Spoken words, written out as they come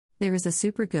There is a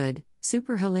super good,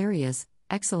 super hilarious,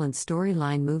 excellent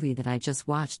storyline movie that I just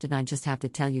watched and I just have to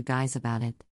tell you guys about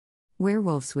it.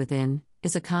 Werewolves Within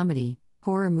is a comedy,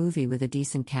 horror movie with a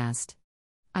decent cast.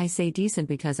 I say decent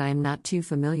because I am not too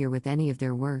familiar with any of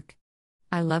their work.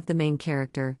 I love the main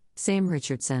character, Sam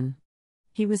Richardson.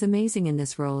 He was amazing in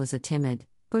this role as a timid,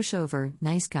 pushover,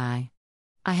 nice guy.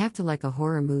 I have to like a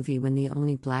horror movie when the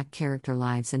only black character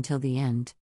lives until the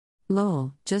end.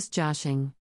 Lol, just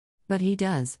joshing. But he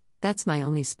does, that's my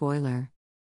only spoiler.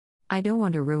 I don't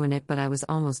want to ruin it, but I was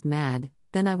almost mad,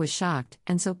 then I was shocked,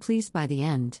 and so pleased by the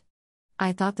end.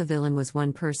 I thought the villain was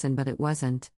one person, but it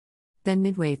wasn't. Then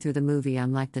midway through the movie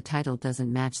I'm like, the title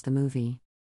doesn't match the movie.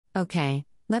 Okay,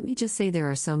 let me just say there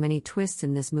are so many twists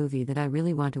in this movie that I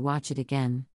really want to watch it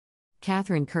again.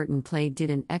 Catherine Curtin did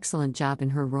an excellent job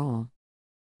in her role.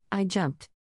 I jumped.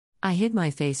 I hid my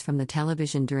face from the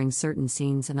television during certain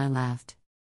scenes and I laughed.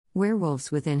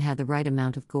 Werewolves Within had the right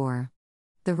amount of gore.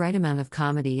 The right amount of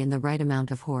comedy and the right amount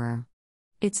of horror.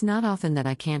 It's not often that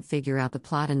I can't figure out the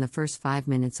plot in the first 5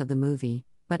 minutes of the movie,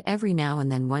 but every now and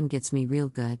then one gets me real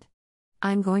good.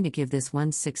 I'm going to give this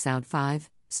one 6 out of 5,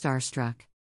 starstruck.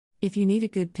 If you need a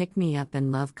good pick-me-up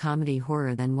and love comedy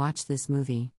horror, then watch this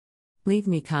movie. Leave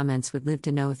me comments, would live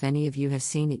to know if any of you have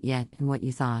seen it yet and what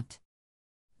you thought.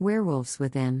 Werewolves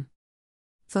Within.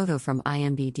 Photo from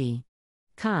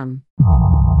IMDb.com.